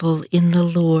temple in the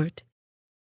Lord.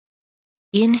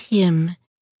 In him,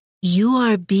 you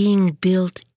are being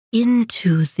built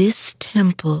into this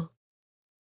temple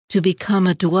to become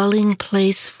a dwelling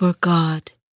place for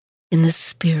God in the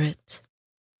Spirit.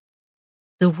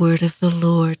 The word of the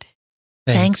Lord.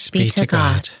 Thanks be to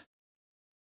God.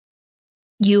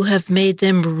 You have made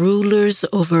them rulers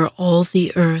over all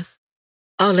the earth.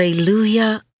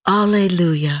 Alleluia,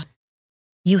 alleluia.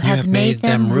 You have made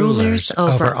them rulers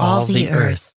over all the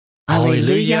earth.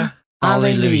 Alleluia,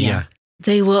 alleluia.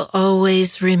 They will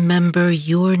always remember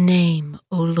your name,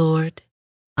 O Lord.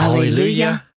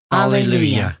 Alleluia,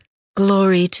 alleluia.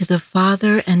 Glory to the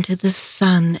Father, and to the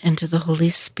Son, and to the Holy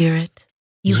Spirit.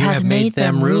 You have made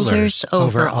them rulers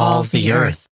over all the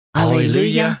earth.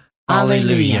 Alleluia,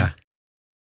 alleluia.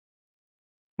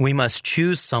 We must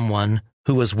choose someone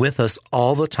who was with us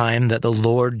all the time that the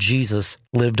Lord Jesus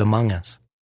lived among us.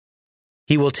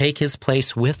 He will take his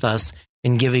place with us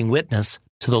in giving witness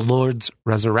to the Lord's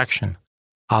resurrection.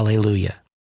 Alleluia.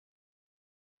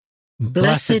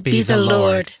 Blessed be the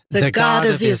Lord, the God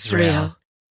of Israel.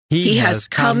 He has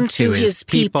come to his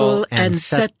people and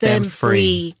set them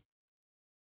free.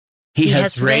 He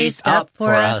has raised up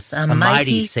for us a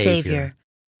mighty Savior,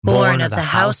 born of the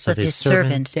house of his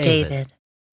servant David.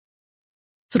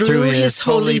 Through his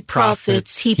holy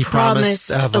prophets he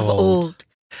promised of old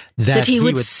that he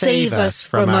would save us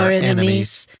from our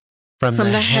enemies, from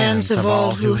the hands of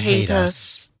all who hate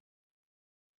us.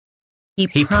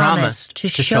 He promised to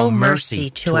show mercy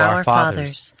to our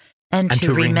fathers and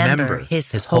to remember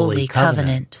his holy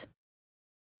covenant.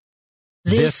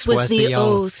 This was the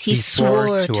oath he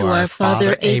swore to our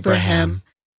father Abraham,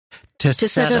 to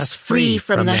set us free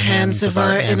from the hands of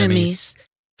our enemies,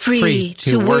 free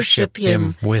to worship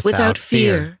him without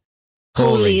fear,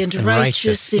 holy and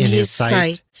righteous in his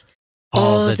sight,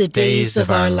 all the days of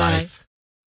our life.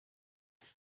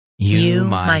 You,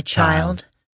 my child,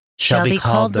 shall be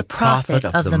called the prophet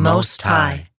of the Most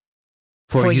High,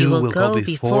 for you will go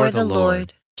before the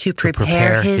Lord to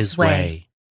prepare his way,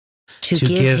 to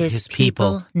give his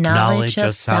people knowledge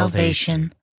of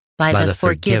salvation by the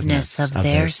forgiveness of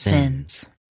their sins.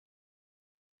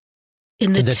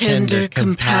 In the tender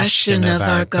compassion of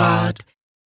our God,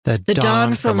 the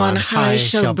dawn from on high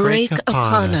shall break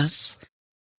upon us,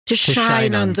 to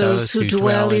shine on those who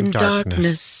dwell in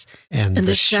darkness and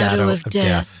the shadow of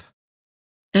death,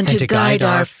 and to guide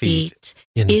our feet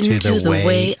into the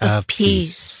way of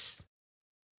peace.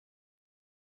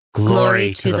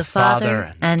 Glory to the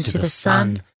Father, and to the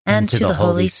Son, and to the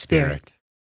Holy Spirit.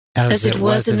 As it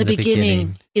was in the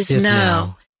beginning, is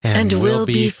now, and will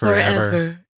be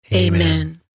forever.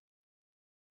 Amen.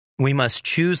 We must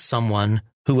choose someone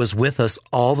who was with us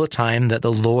all the time that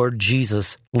the Lord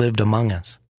Jesus lived among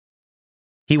us.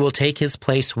 He will take his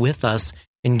place with us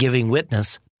in giving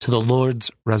witness to the Lord's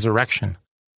resurrection.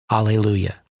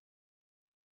 Alleluia.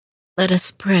 Let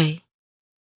us pray.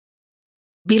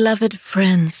 Beloved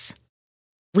friends,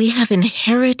 we have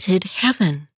inherited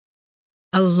heaven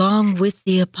along with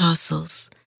the apostles.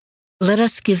 Let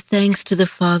us give thanks to the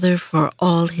Father for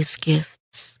all his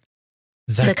gifts.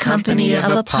 The company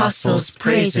of apostles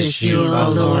praises you, O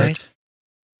Lord.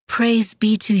 Praise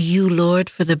be to you, Lord,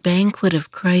 for the banquet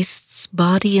of Christ's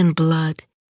body and blood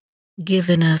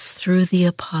given us through the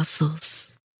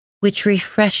apostles, which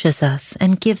refreshes us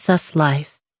and gives us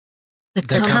life. The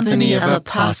company of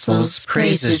apostles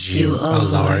praises you, O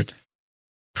Lord.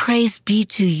 Praise be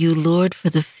to you, Lord, for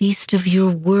the feast of your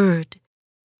word,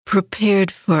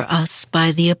 prepared for us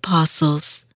by the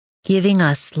apostles, giving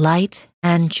us light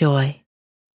and joy.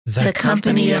 The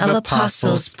company of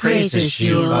apostles praises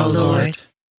you, O Lord.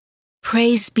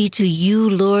 Praise be to you,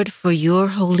 Lord, for your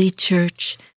holy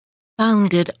church,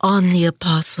 founded on the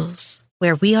apostles,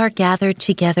 where we are gathered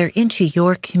together into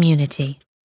your community.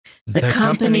 The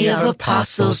company of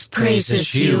apostles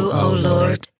praises you, O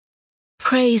Lord.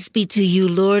 Praise be to you,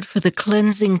 Lord, for the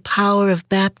cleansing power of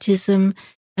baptism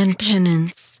and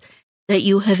penance that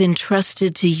you have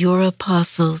entrusted to your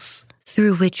apostles,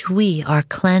 through which we are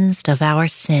cleansed of our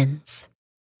sins.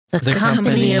 The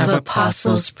company of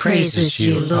apostles praises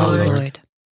you, Lord.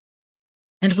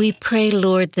 And we pray,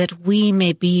 Lord, that we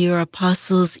may be your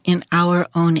apostles in our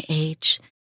own age.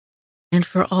 And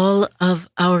for all of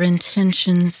our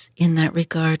intentions in that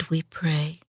regard, we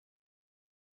pray.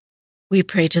 We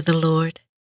pray to the Lord.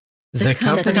 The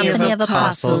company of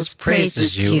apostles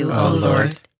praises you, O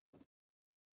Lord.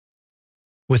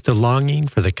 With the longing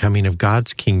for the coming of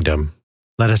God's kingdom,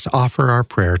 let us offer our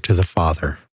prayer to the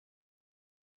Father.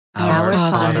 Our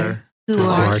Father, who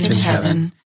art in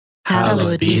heaven,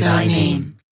 hallowed be thy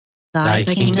name. Thy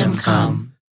kingdom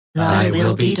come, thy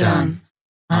will be done,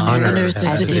 on earth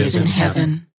as it is in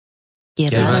heaven.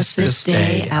 Give us this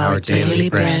day our daily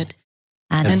bread,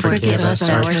 and forgive us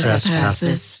our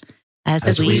trespasses,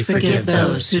 as we forgive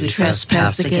those who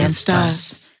trespass against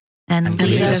us. And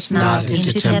lead us not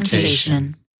into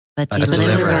temptation, but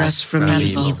deliver us from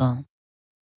evil.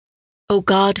 O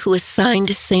God, who assigned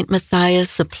St.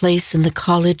 Matthias a place in the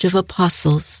College of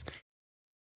Apostles,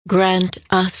 grant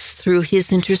us through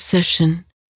his intercession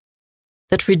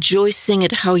that, rejoicing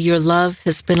at how your love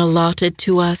has been allotted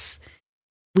to us,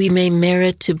 we may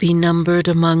merit to be numbered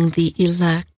among the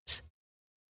elect.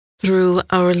 Through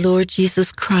our Lord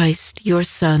Jesus Christ, your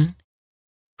Son,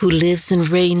 who lives and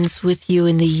reigns with you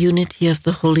in the unity of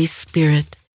the Holy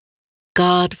Spirit,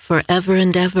 God forever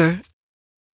and ever.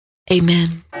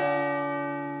 Amen.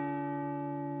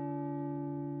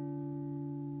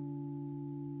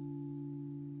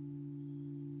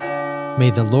 May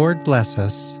the Lord bless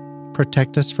us,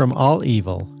 protect us from all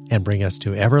evil, and bring us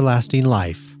to everlasting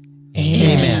life.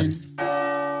 Amen.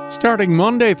 Starting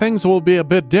Monday, things will be a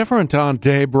bit different on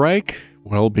Daybreak.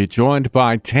 We'll be joined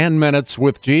by 10 Minutes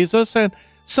with Jesus, and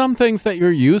some things that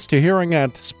you're used to hearing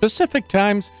at specific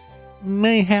times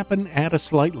may happen at a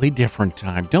slightly different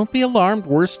time. Don't be alarmed,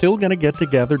 we're still going to get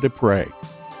together to pray.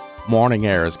 Morning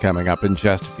Air is coming up in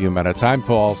just a few minutes. I'm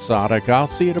Paul Sadek. I'll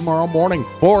see you tomorrow morning,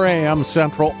 4 a.m.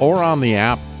 Central, or on the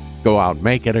app. Go out,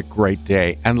 make it a great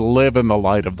day, and live in the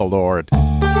light of the Lord.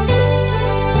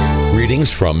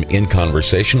 Readings from In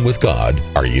Conversation with God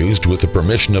are used with the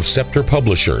permission of Scepter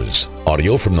Publishers.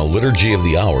 Audio from the Liturgy of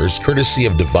the Hours, courtesy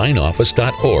of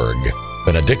DivineOffice.org.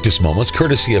 Benedictus Moments,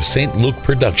 courtesy of St. Luke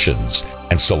Productions.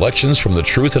 And selections from the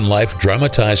Truth and Life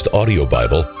Dramatized Audio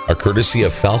Bible are courtesy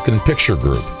of Falcon Picture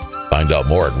Group. Find out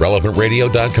more at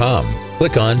relevantradio.com.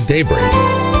 Click on Daybreak.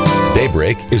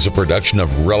 Daybreak is a production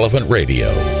of Relevant Radio.